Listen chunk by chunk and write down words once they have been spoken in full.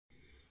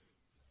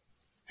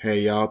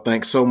Hey, y'all.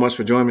 Thanks so much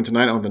for joining me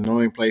tonight on the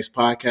Knowing Place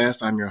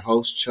podcast. I'm your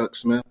host, Chuck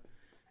Smith,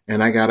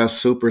 and I got a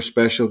super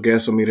special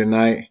guest with me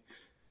tonight.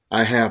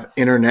 I have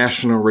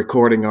international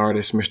recording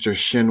artist, Mr.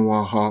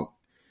 Chinua Hawk.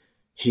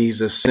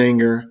 He's a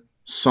singer,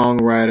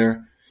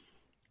 songwriter,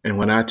 and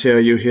when I tell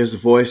you his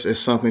voice is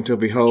something to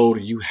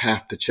behold, you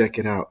have to check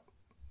it out.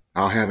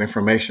 I'll have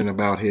information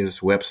about his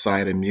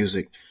website and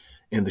music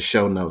in the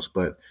show notes,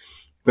 but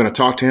I'm going to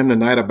talk to him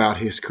tonight about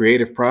his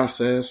creative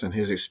process and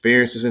his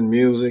experiences in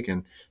music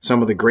and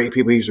some of the great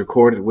people he's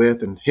recorded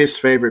with and his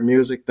favorite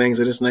music, things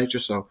of this nature.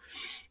 So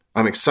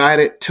I'm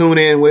excited. Tune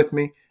in with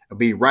me. I'll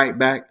be right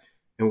back,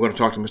 and we're going to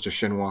talk to Mr.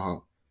 Chinua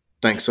Hawk.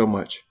 Thanks so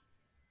much.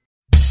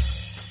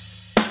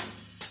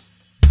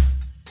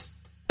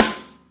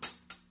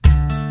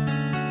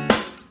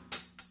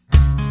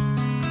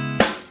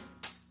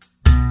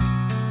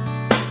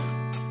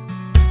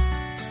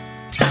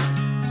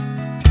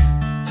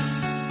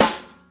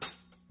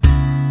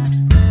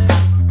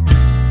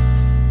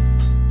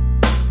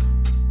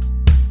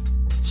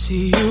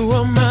 See, you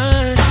are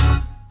my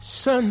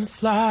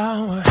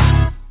sunflower,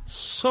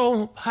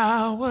 soul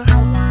power.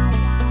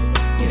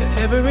 You're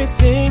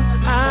everything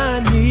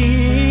I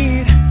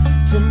need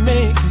to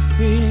make me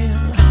feel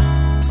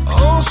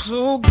oh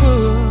so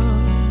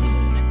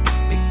good,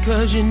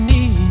 because you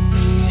need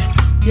me,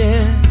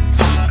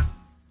 yes.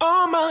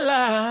 All my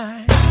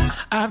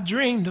life I've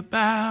dreamed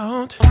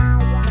about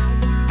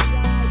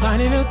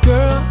finding a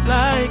girl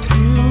like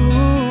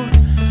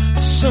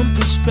you,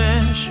 something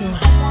special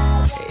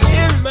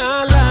in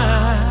my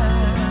life.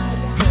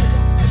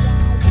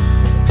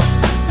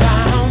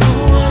 Found the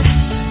one,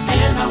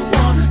 and I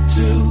wanted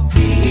to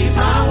be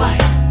my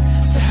wife,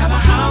 to have a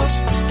house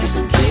and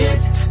some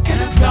kids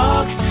and a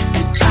dog,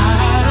 and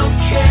I don't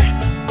care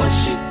what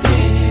she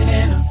did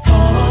in a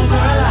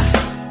former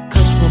life,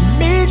 'cause for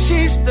me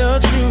she's the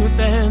truth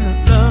and the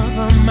love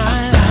of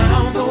my life.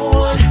 Found the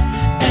one,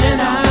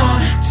 and I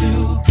wanted to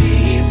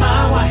be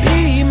my wife,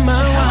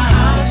 have a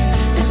house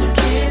and some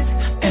kids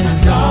and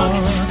a dog,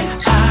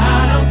 and I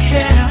don't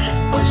care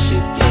what she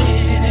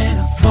did in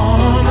a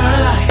former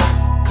life,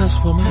 'cause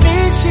for me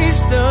she's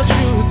the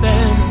truth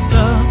and the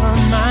love of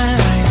my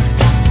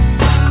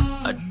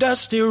life. A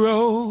dusty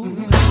road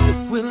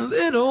with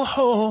little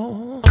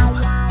hope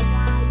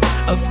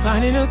of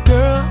finding a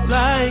girl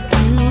like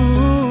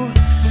you.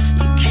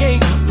 You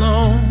came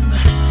along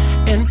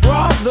and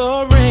brought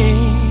the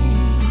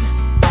rain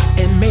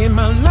and made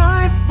my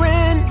life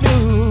brand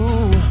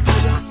new,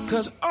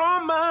 'cause all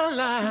my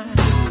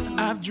life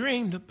I've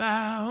dreamed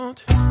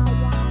about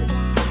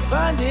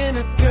finding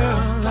a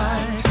girl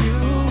like you,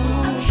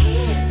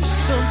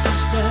 something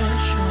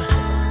special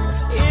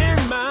in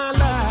my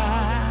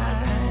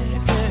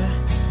life, yeah.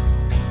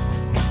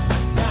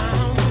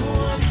 Found the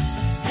one,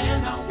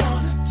 and I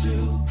wanted to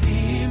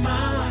be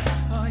my wife,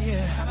 oh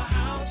yeah. Have a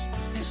house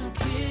and some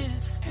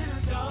kids and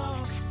a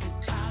dog, and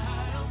I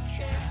don't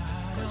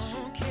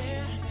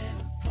care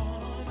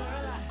for my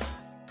life,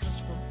 'cause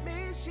for me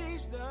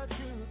she's the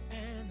truth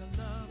and the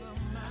love of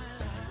my life.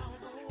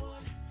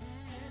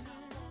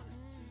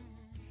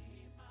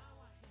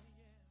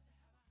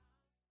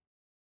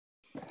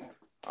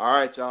 All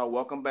right, y'all.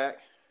 Welcome back.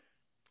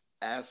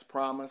 As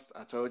promised,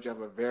 I told you I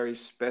have a very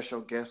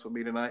special guest with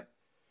me tonight,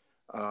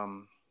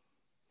 Mr.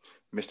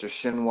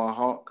 Chinua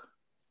Hawk.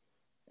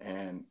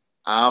 And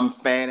I'm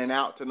fanning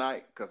out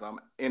tonight because I'm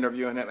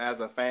interviewing him as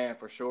a fan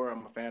for sure.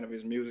 I'm a fan of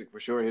his music for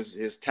sure,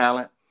 his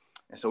talent.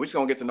 And so we're just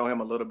going to get to know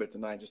him a little bit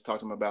tonight, just talk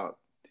to him about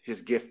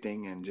his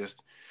gifting and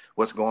just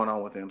what's going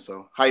on with him.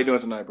 So how you doing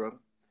tonight, brother?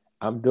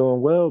 I'm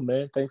doing well,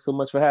 man. Thanks so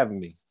much for having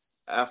me.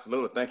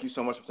 Absolutely. Thank you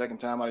so much for taking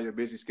time out of your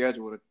busy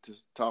schedule to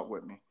talk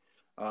with me.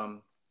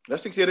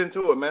 Let's just get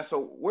into it, man.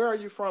 So where are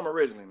you from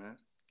originally, man?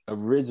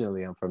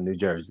 Originally, I'm from New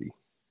Jersey.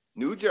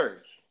 New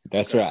Jersey.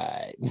 That's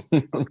okay.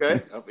 right.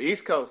 Okay. Up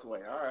East Coast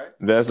way. All right.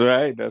 That's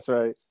right. That's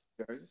right.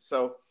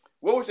 So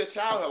what was your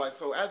childhood like?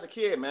 So as a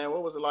kid, man,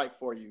 what was it like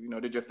for you? You know,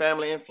 did your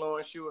family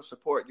influence you or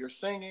support your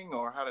singing,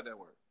 or how did that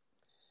work?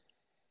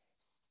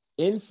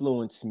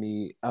 Influenced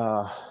me?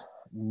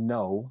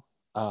 No.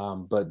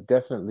 But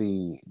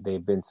definitely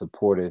they've been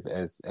supportive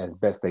as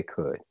best they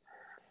could.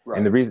 Right.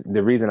 And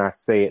the reason I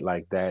say it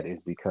like that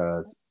is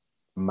because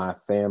my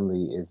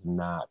family is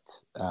not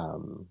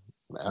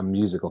a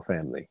musical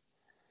family.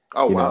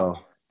 Oh, you wow. know?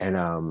 And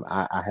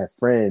I have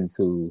friends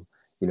who,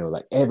 you know,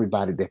 like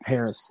everybody, their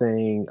parents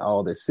sing,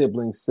 all their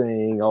siblings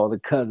sing, all the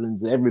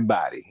cousins,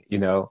 everybody, you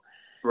know.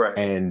 Right.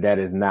 And that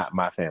is not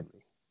my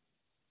family.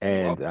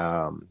 And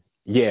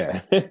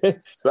yeah.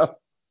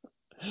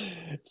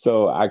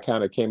 So I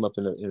kind of came up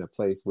in a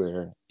place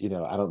where, you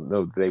know, I don't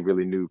know, they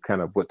really knew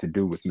kind of what to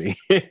do with me.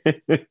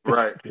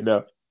 Right. You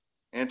know.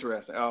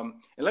 Interesting.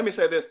 And let me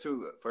say this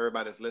too for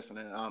everybody that's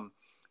listening.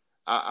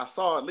 I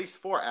saw at least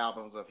 4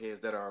 albums of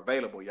his that are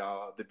available,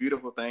 y'all. The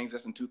Beautiful Things,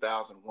 that's in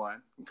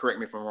 2001. Correct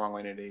me if I'm wrong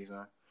on any of these,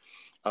 man.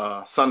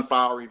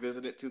 Sunflower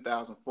Revisited,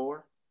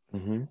 2004.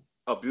 Mm-hmm.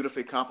 A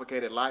Beautifully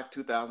Complicated Life,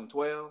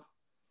 2012.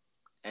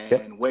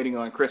 And Waiting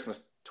on Christmas,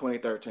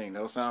 2013.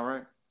 Those sound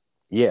right?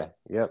 Yeah.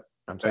 Yep.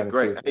 I'm trying to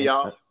great. see. Hey,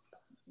 y'all.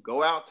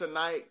 go out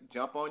tonight,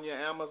 jump on your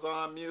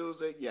Amazon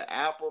Music, your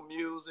Apple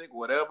Music,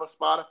 whatever,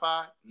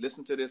 Spotify,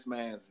 listen to this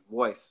man's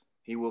voice.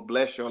 He will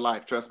bless your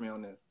life. Trust me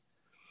on this.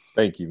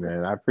 Thank you,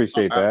 man. I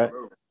appreciate that.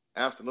 Absolutely.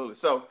 Absolutely.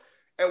 So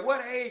at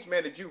what age,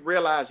 man, did you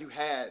realize you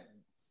had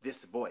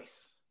this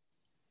voice?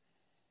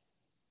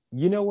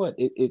 You know what?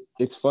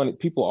 It's funny.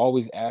 People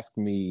always ask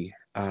me,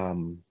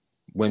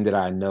 when did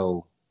I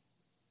know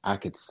I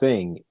could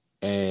sing?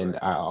 And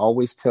I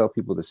always tell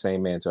people the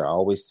same answer. I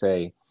always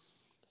say,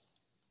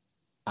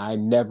 I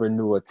never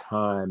knew a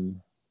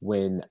time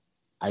when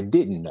I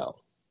didn't know.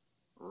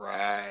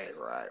 Right.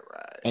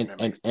 And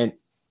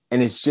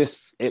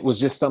it was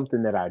just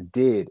something that I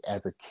did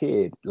as a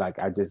kid. Like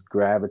I just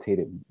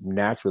gravitated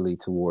naturally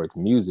towards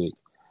music.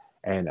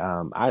 And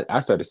I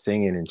started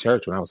singing in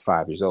church when I was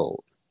 5 years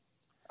old.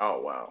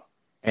 Oh, wow.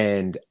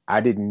 And I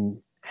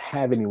didn't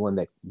have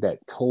anyone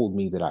that told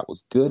me that I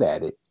was good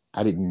at it.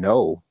 I didn't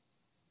know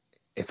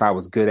if I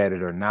was good at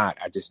it or not.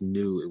 I just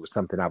knew it was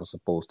something I was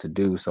supposed to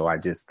do. So I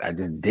just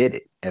did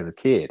it as a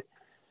kid.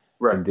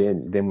 Right.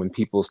 And then when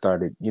people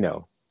started,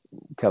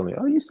 telling me,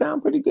 "Oh, you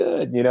sound pretty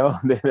good," then I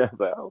was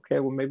like,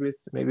 "Okay, well maybe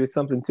it's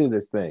something to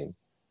this thing."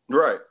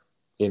 Right.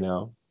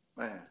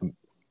 Man.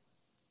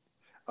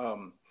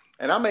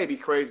 And I may be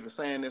crazy for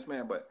saying this,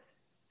 man, but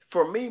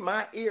for me,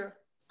 my ear,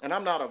 and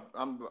I'm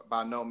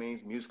by no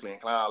means musically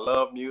inclined. I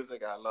love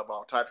music. I love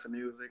all types of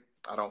music.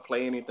 I don't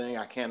play anything.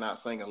 I cannot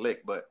sing a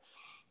lick, but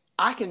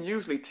I can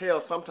usually tell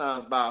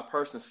sometimes by a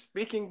person's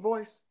speaking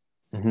voice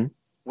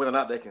whether or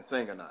not they can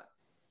sing or not.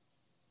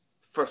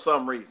 For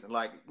some reason,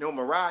 like,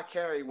 Mariah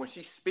Carey, when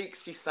she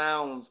speaks, she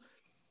sounds,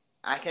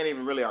 I can't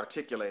even really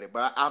articulate it,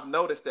 but I've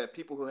noticed that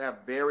people who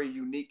have very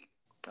unique,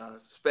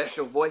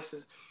 special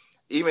voices,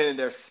 even in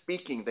their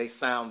speaking, they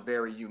sound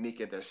very unique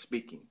in their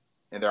speaking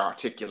and their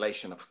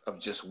articulation of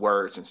just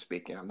words and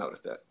speaking. I've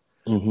noticed that.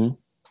 And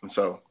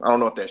so I don't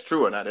know if that's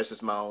true or not. That's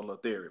just my own little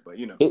theory, but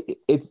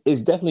it's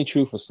definitely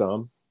true for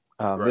some.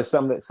 Right. There's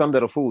some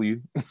that'll fool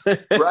you.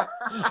 Right.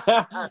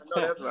 No,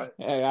 that's right.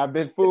 Hey, I've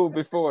been fooled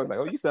before. Like,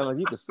 oh, you sound like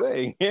you can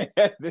sing.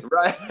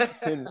 Right.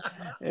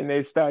 and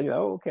they start,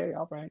 oh, okay,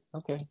 all right,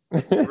 okay.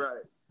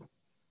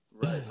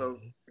 Right. So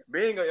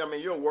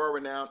you're a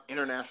world-renowned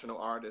international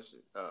artist,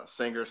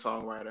 singer,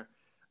 songwriter.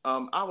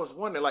 I was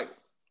wondering, like,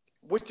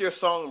 with your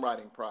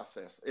songwriting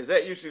process, is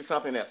that usually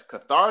something that's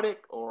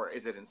cathartic, or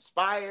is it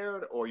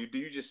inspired, or do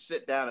you just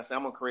sit down and say,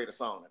 I'm going to create a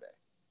song today?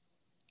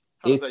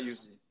 How does that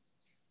usually?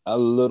 A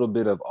little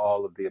bit of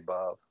all of the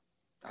above.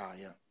 Oh,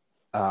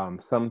 yeah.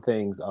 Some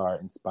things are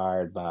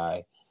inspired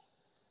by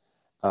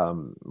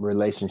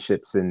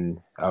relationships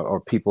and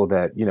or people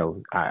that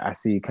I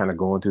see kind of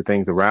going through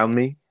things around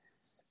me.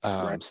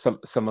 Right.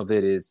 Some of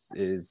it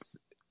is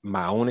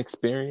my own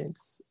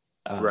experience.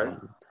 Right.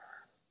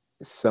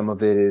 Some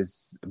of it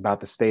is about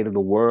the state of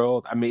the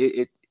world. I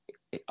mean,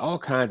 it all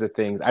kinds of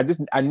things.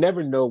 I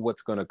never know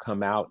what's going to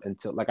come out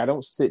until, like, I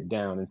don't sit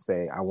down and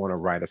say I want to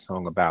write a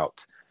song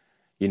about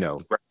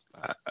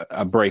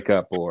a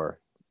breakup or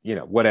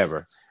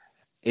whatever.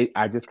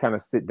 I just kind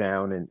of sit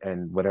down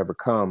and whatever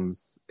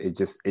comes, it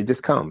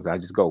just comes. I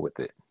just go with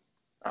it.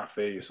 I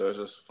feel you. So it's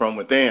just from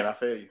within. I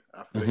feel you.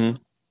 You.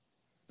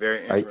 Very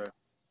interesting.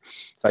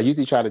 So I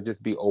usually try to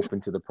just be open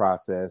to the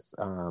process.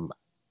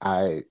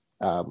 I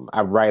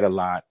write a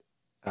lot.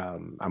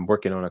 I'm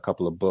working on a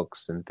couple of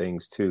books and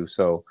things too.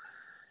 So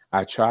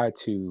I try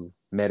to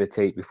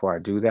meditate before I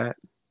do that.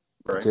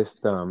 Right.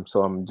 Just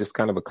so I'm just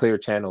kind of a clear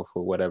channel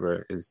for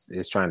whatever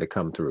is trying to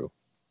come through.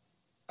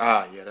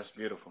 Ah, yeah, that's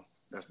beautiful.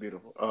 That's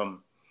beautiful.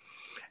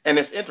 And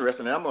it's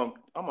interesting. And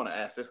I'm gonna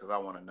ask this because I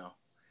want to know,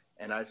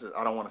 and I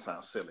don't want to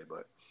sound silly,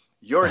 but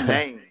your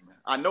name,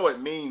 I know it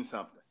means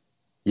something.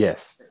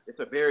 Yes, it's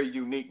a very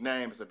unique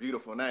name. It's a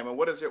beautiful name. And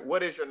what is your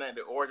name?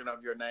 The origin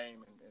of your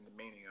name and the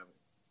meaning of it.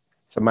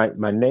 So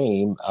my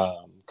name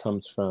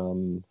comes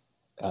from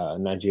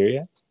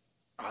Nigeria.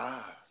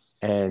 Ah.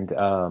 And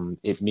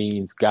it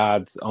means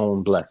God's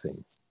own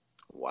blessing.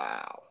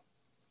 Wow.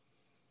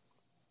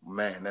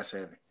 Man, that's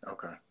heavy.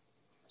 Okay.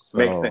 So,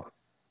 makes sense.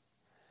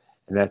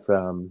 And that's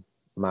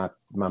my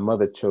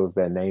mother chose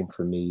that name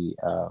for me.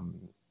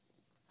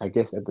 I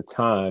guess at the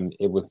time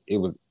it was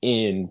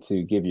in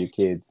to give your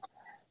kids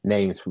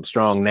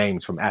strong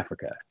names from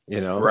Africa,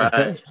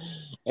 Right.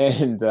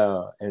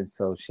 and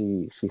so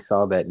she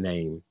saw that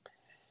name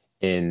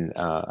in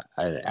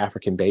an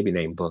African baby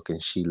name book,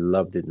 and she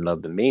loved it and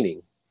loved the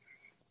meaning.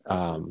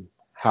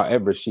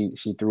 However, she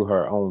threw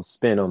her own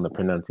spin on the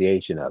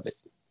pronunciation of it.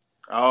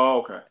 Oh,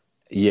 okay.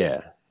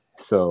 Yeah.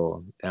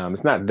 So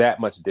it's not that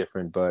much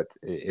different, but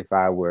if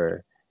I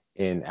were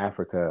in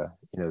Africa,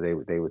 they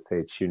would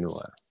say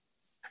Chinua.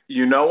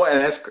 You know what?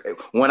 And that's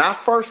when I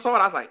first saw it,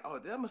 I was like, "Oh,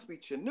 that must be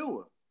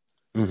Chinua."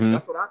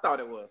 That's what I thought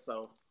it was.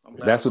 So I'm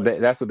glad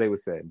that's what they would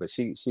say. But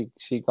she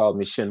called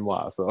me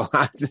Chinua, so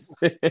I just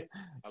I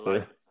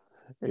like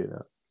it.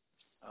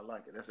 I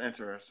like it. That's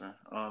interesting.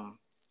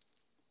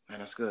 Man,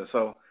 that's good.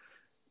 So,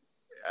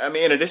 I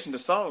mean, in addition to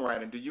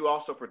songwriting, do you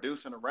also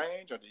produce and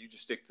arrange, or do you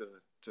just stick to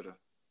the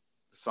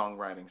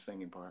songwriting,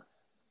 singing part?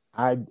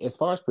 As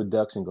far as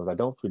production goes, I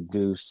don't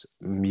produce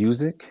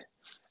music,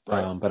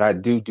 Right. but I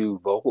do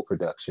vocal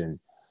production,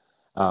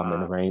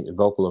 and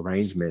vocal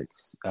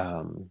arrangements,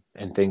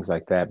 and things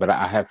like that. But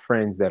I have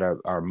friends that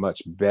are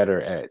much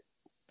better at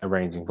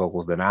arranging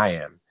vocals than I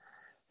am.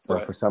 So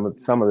Right. for some of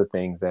the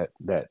things that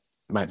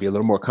might be a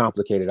little more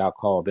complicated, I'll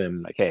call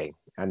them like, "Hey,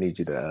 I need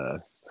you to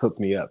hook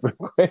me up," real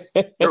quick.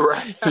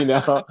 Right. you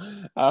know.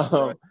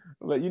 Right.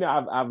 But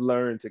I've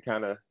learned to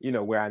kind of,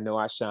 where I know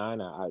I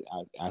shine,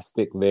 I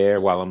stick there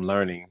while I'm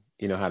learning,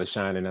 how to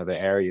shine in other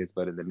areas.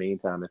 But in the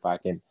meantime, if I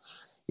can,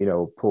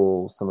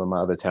 pull some of my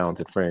other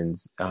talented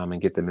friends,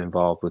 and get them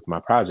involved with my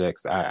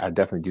projects, I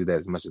definitely do that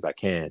as much as I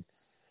can,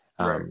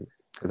 Right.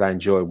 because I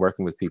enjoy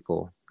working with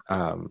people,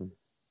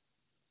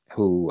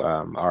 who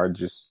are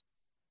just,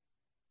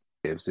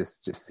 it's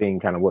just seeing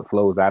kind of what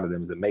flows out of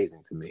them is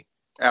amazing to me.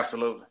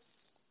 Absolutely.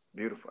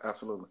 Beautiful.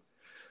 Absolutely.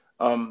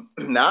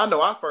 Now I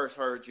know I first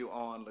heard you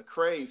on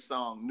Lecrae's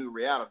song "New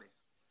Reality."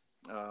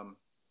 Oh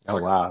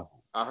wow!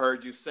 I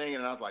heard you singing,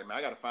 and I was like, man,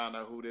 I got to find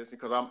out who this is,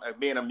 because I'm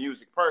being a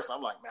music person.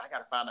 I'm like, man, I got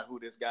to find out who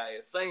this guy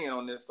is singing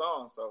on this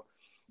song. So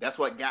that's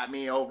what got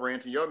me over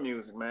into your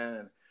music, man.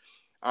 And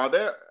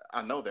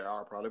I know there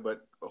are probably,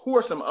 but who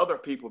are some other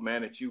people,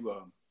 man, that you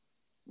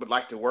would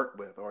like to work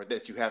with, or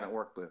that you haven't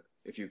worked with,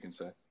 if you can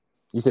say?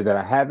 You said that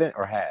I haven't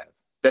or have?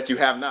 That you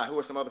have not. Who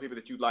are some other people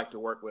that you'd like to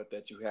work with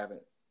that you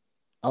haven't?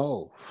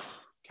 Oh,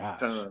 gosh.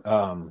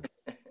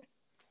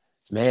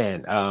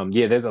 Man,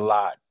 yeah, there's a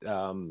lot.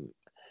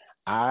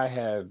 I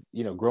have,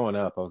 growing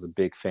up, I was a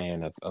big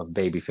fan of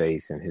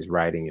Babyface and his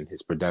writing and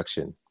his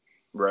production.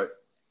 Right.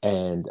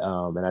 And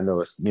I know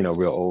it's,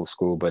 real old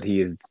school, but he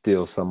is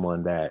still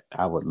someone that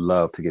I would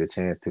love to get a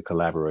chance to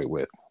collaborate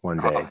with one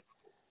day.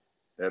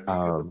 That'd be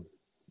good.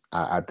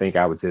 I think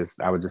I would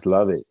just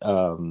love it.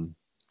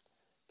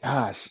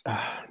 Gosh,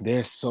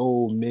 there's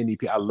so many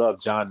people. I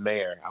love John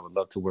Mayer. I would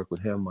love to work with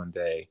him one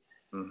day.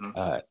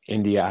 Mm-hmm.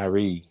 India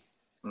Arie.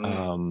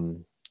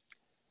 Mm-hmm.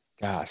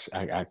 Gosh,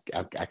 I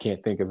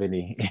can't think of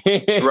any.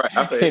 Right,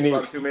 I feel it's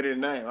probably too many to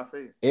name. I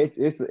feel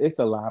it's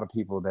a lot of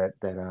people that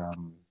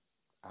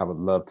I would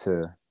love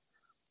to.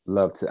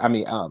 I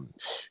mean,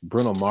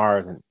 Bruno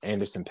Mars and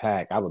Anderson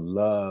 .Paak. I would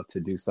love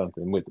to do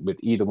something with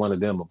either one of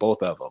them or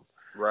both of them.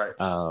 Right.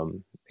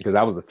 Because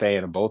I was a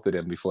fan of both of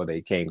them before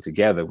they came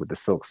together with the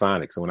Silk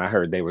Sonic. So when I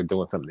heard they were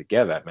doing something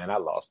together, man, I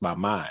lost my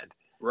mind.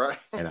 Right.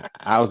 And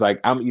I was like,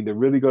 I'm either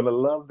really going to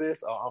love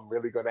this or I'm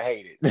really going to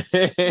hate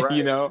it.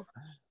 Right.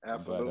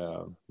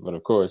 Absolutely. But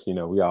of course,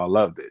 we all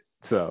loved it.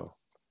 So.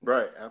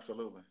 Right.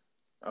 Absolutely.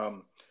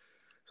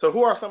 So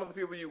who are some of the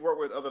people you work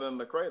with other than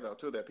Lecrae, though,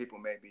 too, that people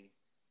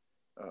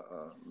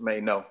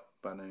may know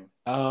by name?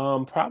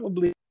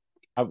 Probably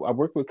I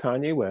worked with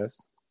Kanye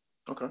West.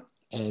 Okay.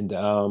 And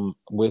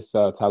with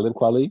Talib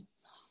Kweli.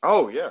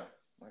 Oh yeah.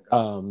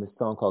 This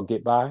song called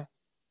 "Get By."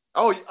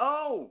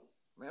 Oh,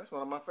 man, that's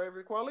one of my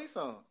favorite Kweli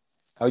songs.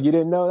 Oh, you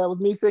didn't know that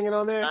was me singing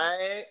on there?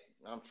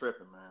 I'm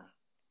tripping, man.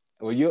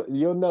 Well,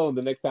 you'll know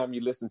the next time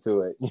you listen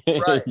to it.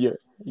 Right.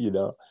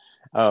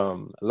 A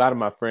lot of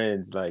my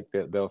friends, like,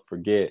 they'll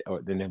forget,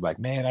 or then they're like,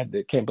 man, I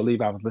can't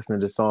believe I was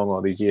listening to this song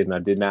all these years and I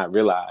did not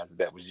realize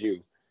that was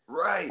you.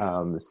 Right.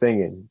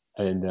 Singing.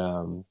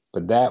 And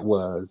but that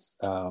was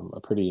a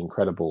pretty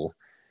incredible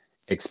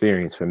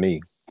experience for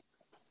me.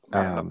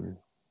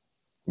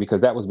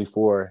 Because that was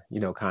before,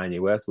 Kanye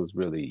West was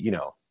really,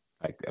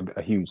 like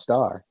a huge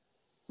star.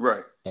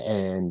 Right.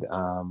 And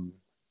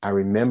I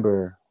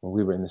remember when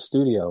we were in the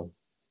studio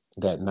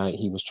that night,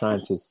 he was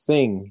trying to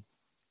sing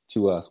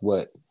to us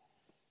what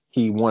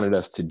he wanted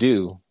us to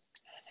do,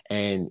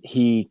 and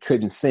he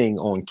couldn't sing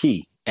on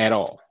key at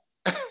all.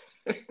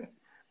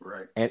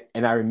 Right.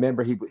 And I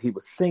remember he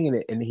was singing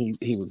it, and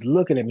he was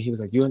looking at me. He was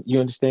like, "You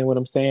understand what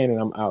I'm saying?"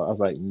 And I was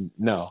like,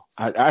 "No,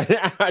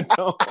 I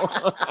don't.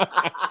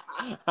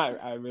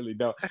 I really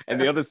don't." And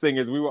the other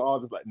singers, we were all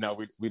just like, "No,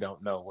 we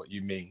don't know what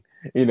you mean,"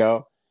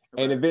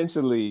 Right. And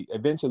eventually,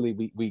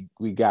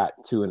 we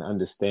got to an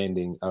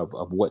understanding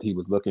of what he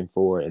was looking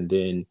for, and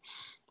then,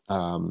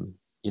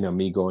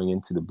 me going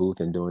into the booth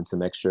and doing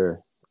some extra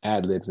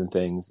ad libs and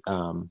things.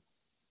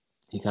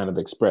 He kind of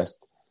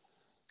expressed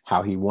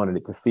how he wanted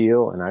it to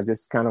feel, and I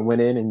just kind of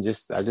went in and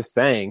I just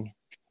sang,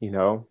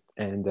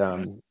 and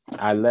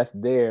I left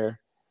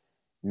there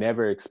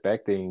never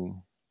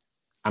expecting.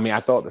 I mean, I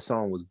thought the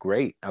song was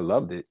great. I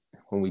loved it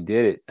when we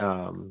did it,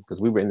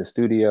 because we were in the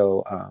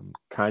studio.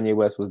 Kanye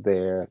West was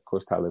there, of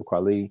course, Talib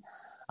Kweli,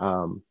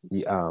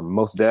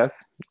 Mos Def.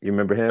 You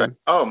remember him?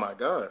 Oh my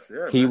gosh,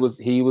 yeah. He was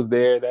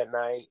there that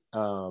night.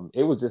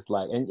 It was just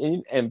like,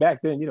 and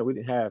back then, we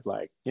didn't have,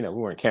 like, we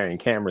weren't carrying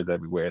cameras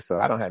everywhere, so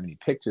I don't have any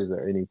pictures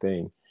or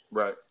anything.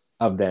 Right.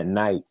 Of that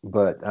night,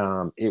 but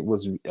it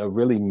was a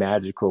really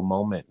magical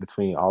moment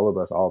between all of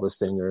us, all the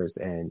singers,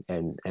 and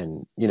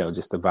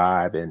just the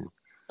vibe. And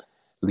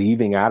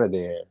leaving out of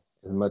there,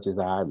 as much as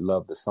I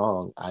love the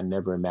song, I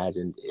never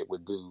imagined it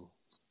would do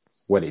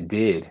what it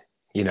did.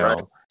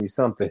 Right.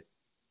 Something.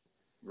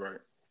 Right.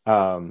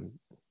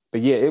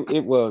 But yeah,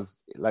 it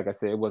was, like I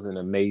said, it was an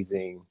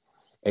amazing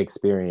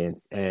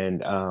experience,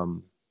 and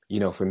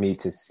for me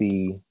to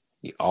see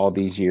all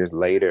these years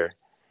later,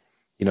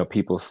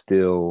 people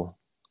still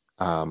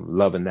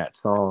loving that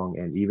song.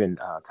 And even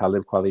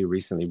Talib Kweli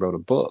recently wrote a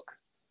book.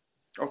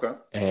 Okay.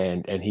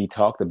 And he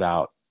talked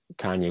about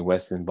Kanye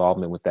West's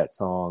involvement with that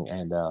song,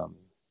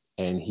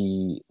 and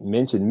he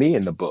mentioned me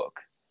in the book.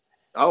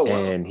 Oh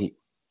wow.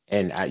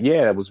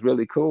 Yeah, it was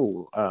really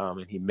cool.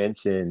 And he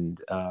mentioned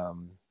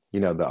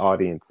the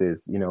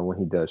audiences, when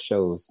he does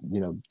shows,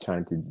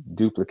 trying to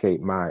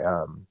duplicate my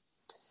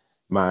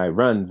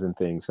runs and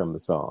things from the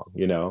song.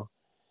 Wow.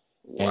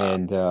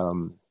 And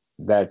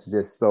that's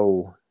just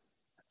so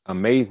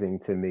amazing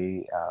to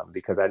me,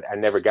 because I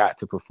never got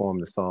to perform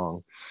the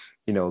song,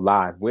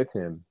 live with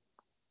him.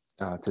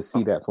 To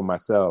see that for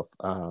myself,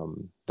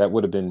 that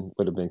would have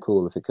been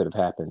cool if it could have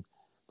happened.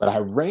 But I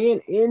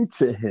ran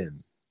into him,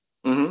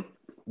 Mm-hmm.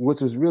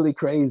 which was really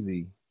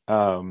crazy.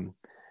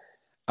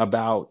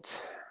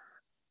 About,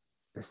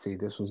 let's see,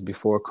 this was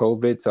before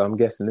COVID, so I'm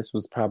guessing this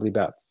was probably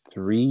about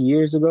 3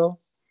 years ago.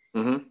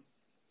 Mm-hmm.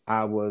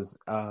 I was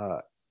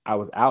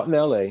out in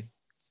LA,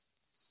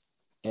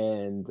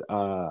 and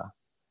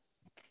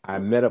I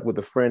met up with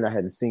a friend I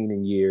hadn't seen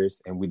in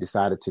years, and we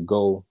decided to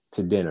go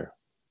to dinner.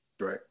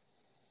 Right.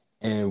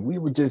 And we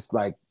were just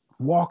like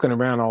walking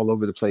around all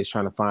over the place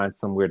trying to find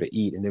somewhere to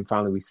eat. And then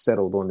finally we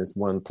settled on this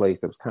one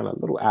place that was kind of a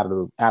little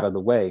out of the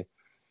way.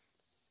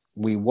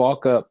 We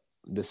walk up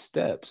the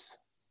steps,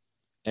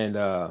 and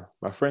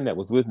my friend that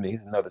was with me,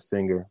 he's another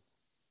singer.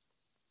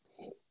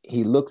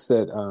 He looks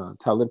at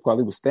Talib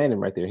Kweli was standing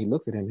right there. He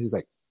looks at him. He was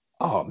like,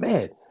 "Oh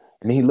man!"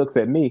 And then he looks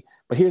at me.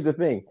 But here's the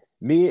thing: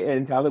 me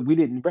and Talib, we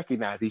didn't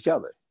recognize each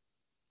other.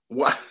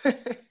 What?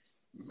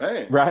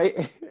 Man.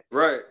 Right.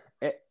 Right.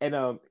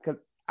 And because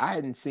I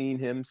hadn't seen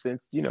him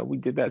since we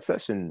did that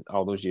session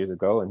all those years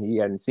ago, and he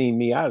hadn't seen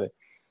me either.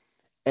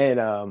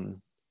 And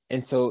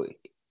so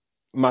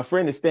my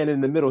friend is standing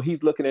in the middle.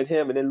 He's looking at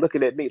him and then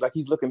looking at me, like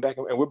he's looking back,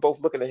 and we're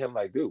both looking at him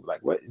like, dude,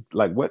 like what? It's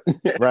like what,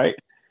 right?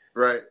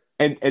 Right.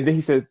 And then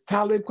he says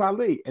Talib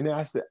Kweli, and then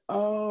I said,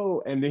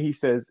 oh, and then he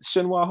says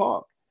Chinua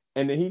Hawk,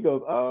 and then he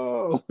goes,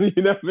 oh,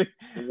 you know what I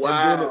mean?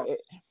 Wow.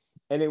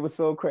 And it was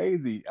so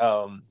crazy.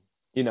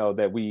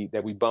 That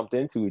we bumped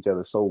into each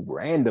other so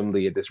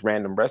randomly at this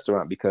random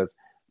restaurant, because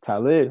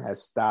Talib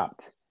has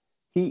stopped.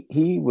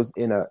 He was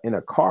in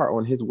a car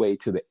on his way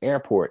to the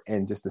airport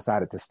and just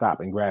decided to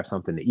stop and grab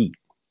something to eat,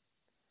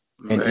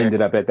 and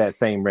ended up at that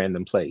same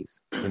random place.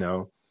 Man,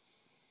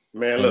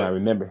 and look, I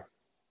remember.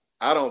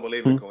 I don't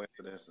believe in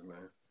coincidences,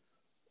 man.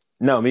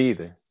 No, me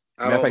either.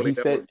 I don't believe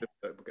that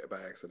was by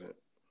accident.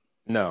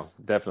 No,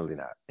 definitely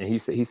not. And he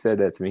said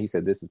that to me. He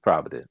said, "This is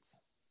Providence,"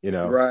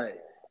 Right.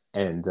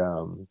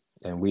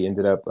 And we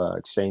ended up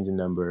exchanging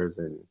numbers,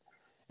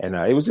 and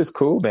it was just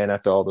cool, man.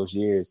 After all those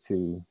years,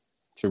 to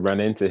run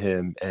into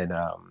him, and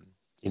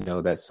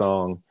that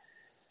song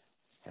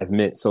has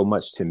meant so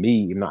much to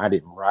me. Even though I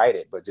didn't write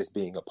it, but just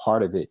being a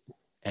part of it,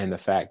 and the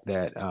fact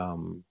that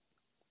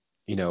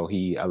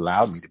he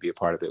allowed me to be a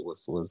part of it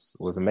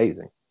was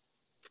amazing.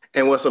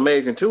 And what's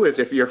amazing too is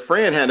if your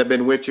friend hadn't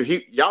been with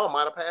you, y'all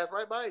might have passed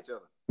right by each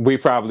other. We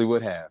probably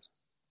would have.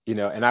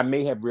 And I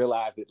may have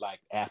realized it like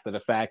after the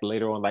fact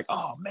later on, like,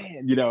 oh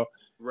man,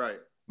 Right.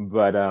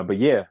 But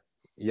yeah,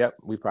 yep,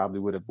 we probably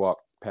would have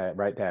walked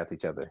right past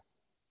each other,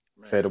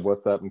 man. Said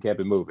what's up and kept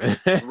it moving.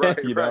 Right,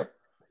 right.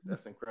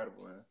 That's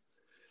incredible, man.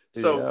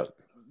 So, yep.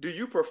 Do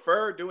you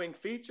prefer doing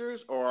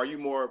features, or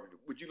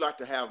would you like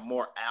to have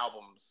more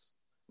albums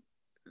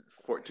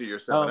to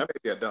yourself? That may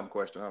be a dumb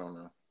question. I don't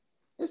know.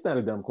 It's not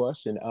a dumb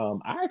question.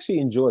 I actually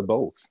enjoy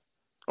both.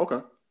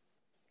 Okay.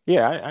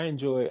 Yeah, I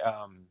enjoy.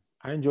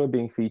 I enjoy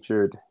being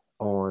featured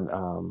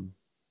on,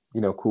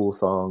 cool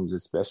songs,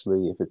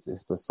 especially if it's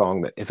a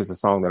song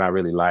that I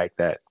really like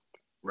that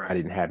I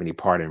didn't have any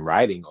part in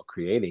writing or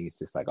creating. It's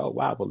just like, oh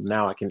wow, well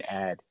now I can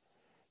add,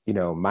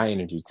 my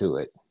energy to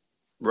it.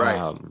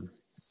 Right.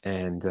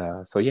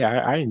 So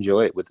yeah, I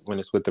enjoy it when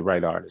it's with the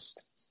right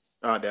artist.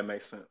 Oh, that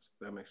makes sense.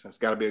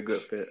 Got to be a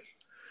good fit.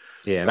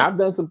 Yeah, and I've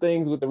done some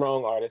things with the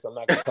wrong artist. I'm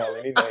not gonna call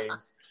any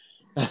names.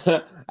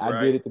 I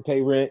did it to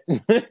pay rent.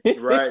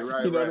 Right.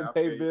 To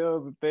pay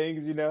bills and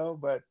things,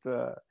 but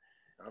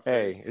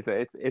hey,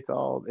 it's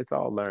all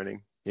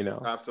learning,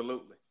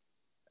 Absolutely.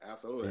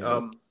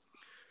 Yeah.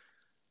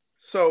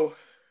 So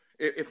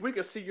if we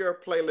could see your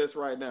playlist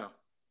right now,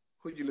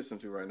 who do you listen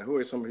to right now? Who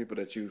are some people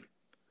that you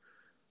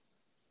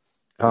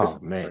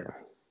man.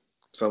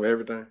 Some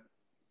everything?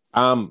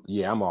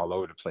 Yeah, I'm all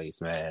over the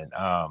place, man.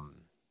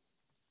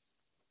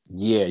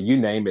 Yeah, you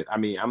name it. I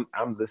mean,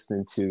 I'm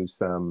listening to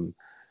some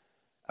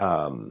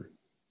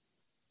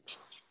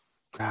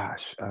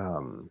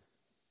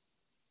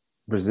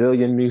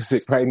Brazilian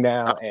music right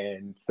now,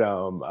 and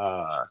some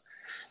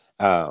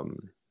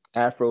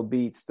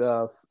Afrobeat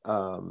stuff.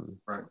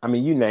 Right. I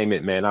mean, you name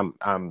it, man. I'm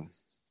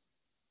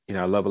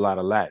I love a lot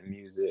of Latin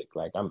music.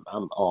 Like I'm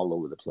all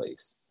over the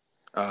place.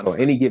 So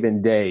any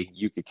given day,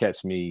 you could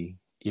catch me,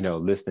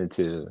 listening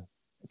to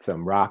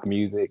some rock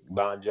music,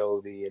 Bon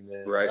Jovi, and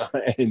then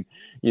and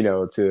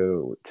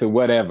to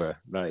whatever,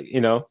 like.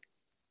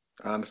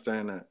 I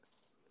understand that.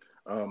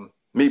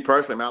 Me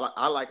personally, man,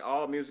 I like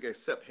all music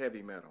except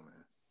heavy metal,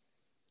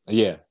 man.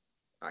 Yeah.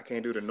 I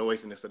can't do the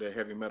noisiness of that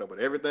heavy metal, but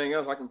everything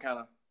else I can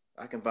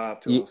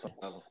vibe to Yeah. on some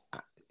level.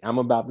 I'm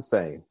about the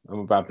same. I'm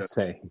about the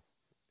Yeah. same.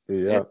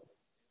 Yep.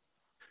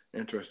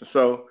 Interesting.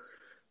 So,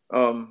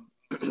 um,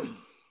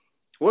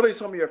 what are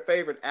some of your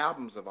favorite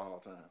albums of all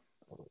time?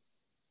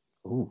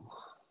 Ooh.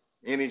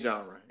 Any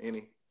genre,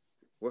 any.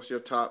 What's your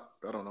top?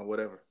 I don't know,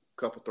 whatever.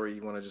 Couple three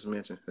you want to just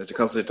mention that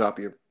comes to the top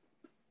of your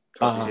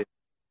Uh head.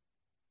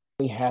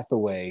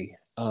 Hathaway,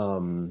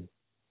 one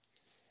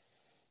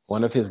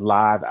of his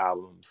live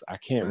albums. I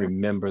can't Man,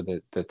 remember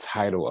the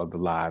title of the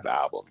live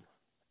album.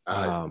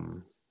 I,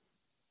 Um,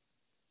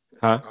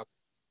 huh?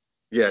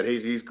 yeah,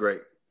 he's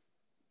great,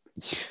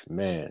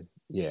 Man,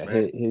 yeah,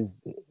 man.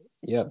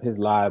 yep, his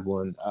live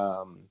one.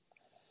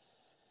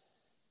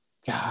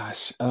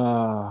 Gosh,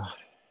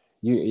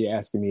 you're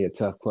asking me a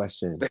tough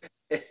question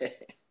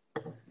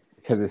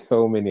because there's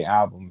so many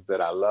albums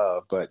that I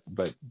love, but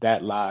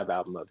that live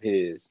album of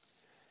his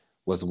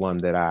was one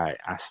that I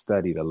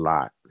studied a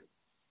lot.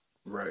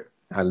 Right.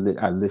 I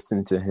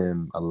listened to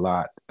him a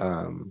lot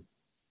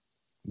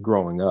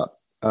growing up.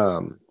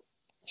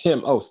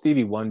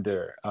 Stevie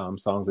Wonder,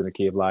 Songs in the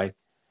Key of Life.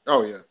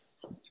 Oh yeah.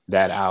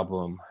 That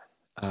album.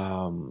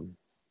 Um,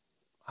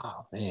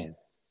 oh man,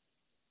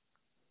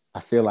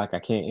 I feel like I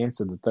can't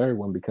answer the third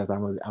one because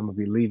I'm gonna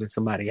be leaving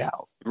somebody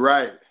out.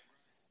 Right.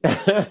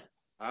 I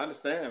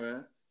understand,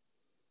 man.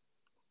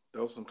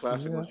 Those are some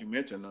classic Yeah. ones you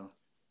mentioned, though.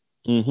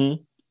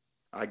 Mm-hmm.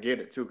 I get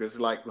it too, because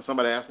it's like when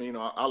somebody asks me,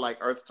 I like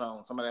earth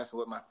tone. Somebody asks me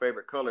what my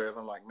favorite color is.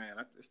 I'm like, man,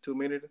 it's too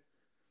many.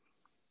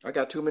 I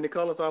got too many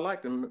colors. I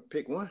like to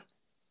pick one.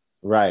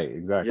 Right. Yeah,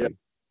 Exactly.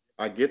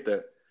 I get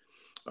that.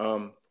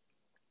 Um,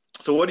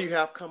 so what do you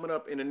have coming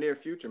up in the near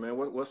future, man?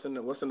 What's in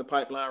the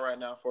pipeline right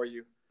now for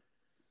you?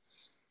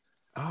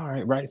 All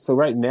right. Right. So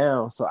right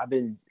now, I've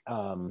been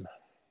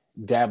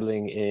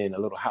dabbling in a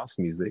little house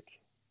music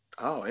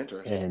Oh,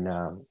 interesting.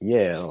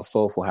 and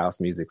soulful house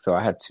music. So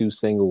I have two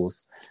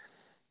singles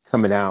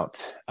coming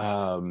out.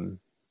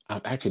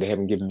 Actually, they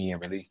haven't given me a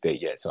release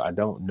date yet, so I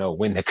don't know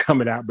when they're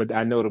coming out, but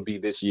I know it'll be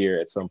this year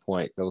at some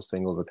point. Those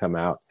singles will come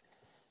out.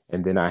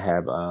 And then I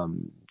have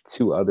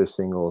two other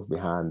singles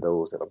behind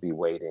those that'll be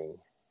waiting.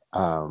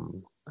 I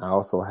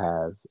also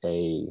have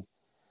a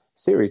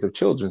series of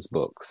children's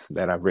books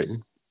that I've written.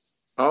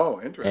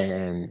 Oh, interesting.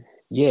 And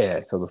yeah,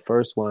 so the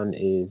first one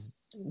is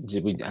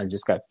I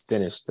just got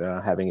finished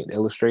having it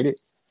illustrated.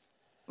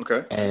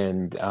 Okay.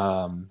 And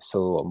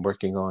so I'm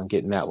working on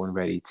getting that one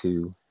ready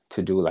to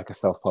do like a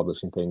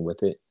self-publishing thing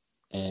with it.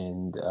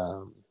 And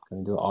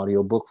gonna do an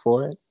audio book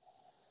for it.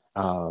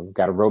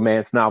 Got a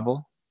romance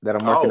novel that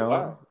I'm Oh, working on.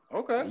 wow.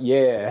 Okay.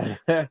 Yeah.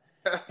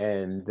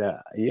 And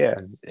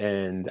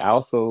and I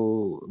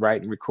also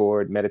write and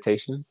record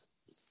meditations.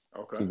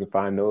 So Okay. you can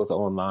find those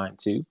online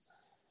too.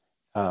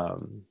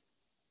 Um,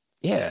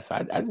 yes,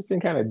 I just been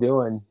kind of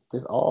doing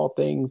just all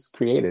things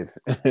creative,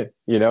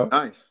 you know?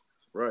 Nice.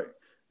 Right.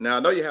 Now, I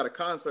know you had a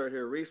concert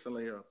here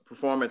recently, a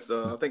performance,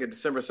 I think it's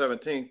December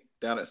 17th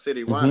down at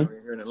City Hmm.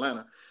 Winery here in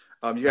Atlanta.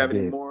 You I have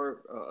any did.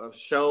 more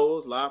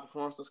shows, live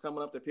performances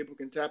coming up that people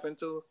can tap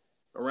into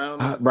around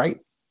the? Right.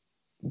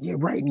 Yeah,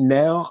 right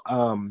now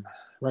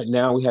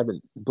we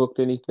haven't booked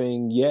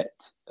anything yet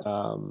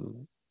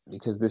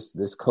because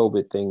this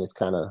COVID thing is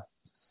kind of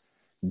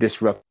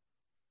disrupt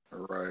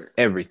Right.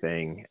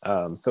 everything.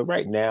 So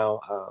right now,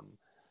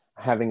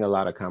 having a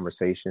lot of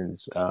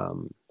conversations.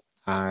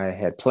 I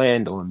had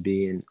planned on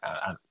being.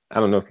 I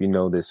don't know if you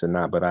know this or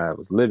not, but I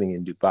was living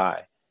in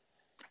Dubai,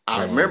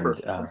 I remember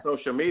and from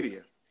social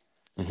media.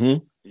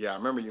 mhm. Yeah, I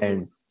remember you moved.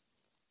 And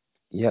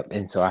yep,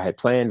 and so I had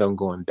planned on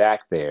going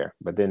back there,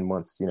 but then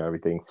once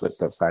everything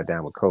flipped upside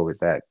down with COVID,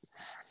 that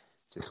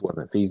just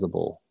wasn't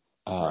feasible.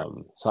 Right.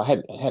 So I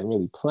hadn't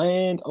really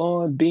planned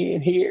on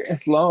being here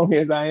as long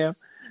as I am.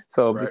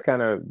 So I'm Right. just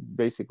kind of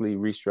basically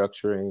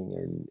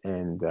restructuring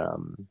and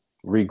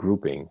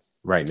regrouping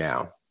right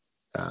now,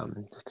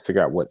 just to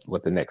figure out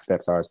what the next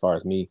steps are as far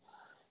as me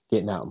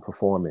getting out and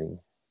performing.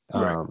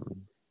 Right.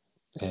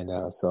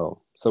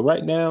 So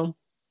right now,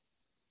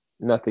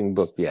 nothing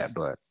booked yet,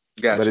 but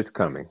Gotcha. it's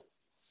coming.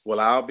 Well,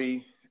 I'll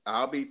be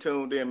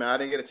tuned in, man. I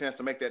didn't get a chance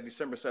to make that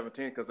December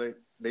 17th because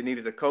they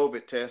needed a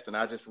COVID test, and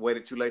I just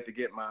waited too late to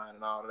get mine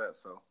and all of that.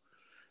 So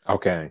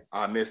Okay.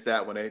 I missed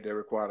that when they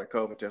required a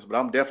COVID test. But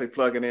I'm definitely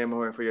plugging in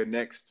more for your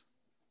next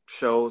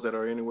shows that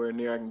are anywhere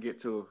near I can get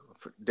to.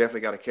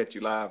 Definitely got to catch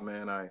you live,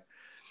 man.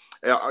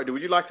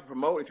 Would you like to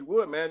promote? If you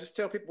would, man, just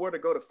tell people where to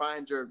go to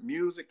find your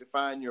music, to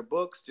find your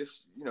books.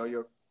 Just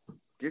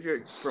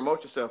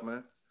promote yourself,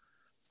 man.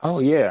 Oh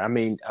yeah, I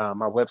mean,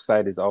 my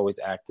website is always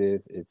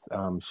active. It's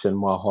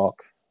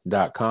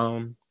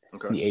chinuahawk.com,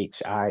 Okay,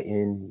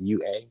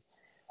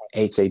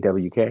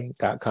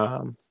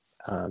 ChinuaHawk.com.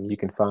 You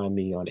can find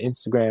me on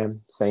Instagram,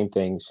 same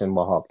thing,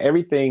 Chinua Hawk.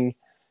 Everything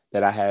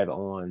that I have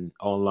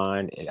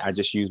online, I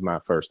just use my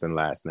first and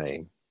last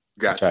name.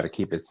 I try gotcha. to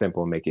keep it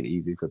simple, make it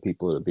easy for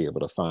people to be able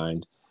to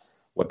find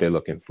what they're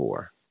looking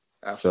for.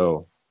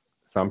 Absolutely.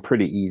 So I'm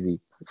pretty easy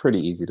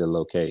to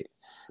locate.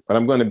 But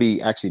I'm going to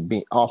be actually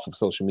being off of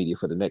social media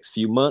for the next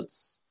few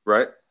months.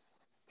 Right.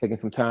 Taking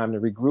some time to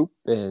regroup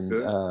and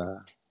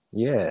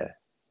yeah.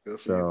 Good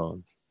for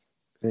so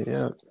you.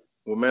 Yeah.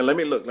 Well, man,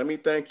 let me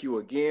thank you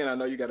again. I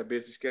know you got a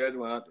busy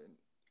schedule.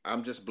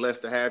 I'm just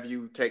blessed to have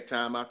you take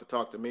time out to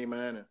talk to me,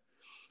 man. And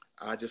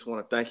I just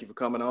want to thank you for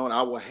coming on.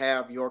 I will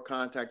have your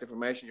contact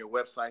information, your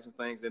websites and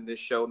things in this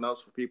show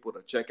notes for people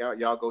to check out.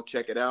 Y'all go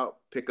check it out.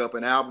 Pick up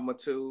an album or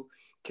two.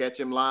 Catch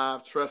him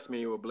live. Trust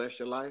me, it will bless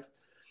your life.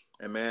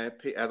 And, man,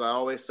 as I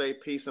always say,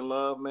 peace and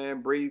love,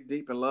 man. Breathe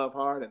deep and love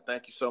hard. And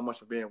thank you so much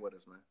for being with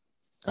us, man.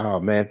 Oh,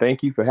 man,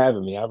 thank you for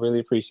having me. I really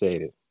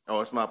appreciate it. Oh,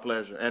 it's my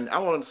pleasure. And I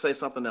wanted to say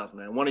something else,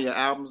 man. One of your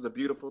albums, The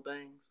Beautiful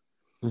Things,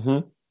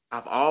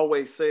 I've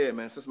always said,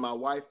 man, since my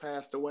wife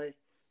passed away,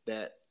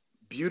 that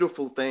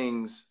beautiful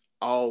things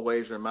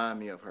always remind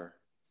me of her.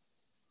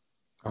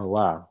 Oh,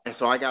 wow. And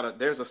so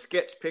there's a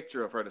sketch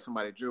picture of her that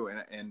somebody drew,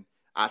 and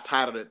I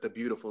titled it The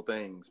Beautiful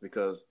Things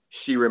because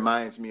she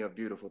reminds me of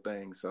beautiful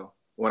things. So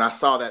when I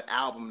saw that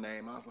album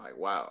name, I was like,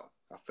 wow,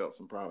 I felt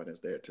some providence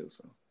there too.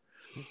 So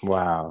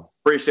wow.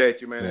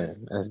 Appreciate you, man. Yeah,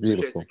 that's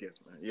beautiful. Appreciate your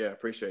gifts, man. Yeah,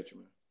 appreciate you,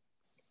 man.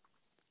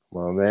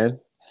 Well, man,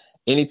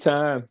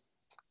 anytime.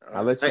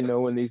 I'll let you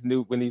know when these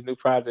new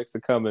projects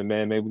are coming,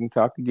 man. Maybe we can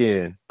talk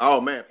again. Oh,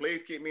 man,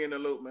 please keep me in the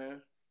loop,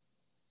 man.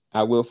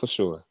 I will for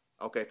sure.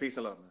 Okay, peace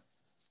and love, man.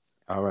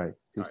 All right.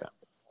 Peace out.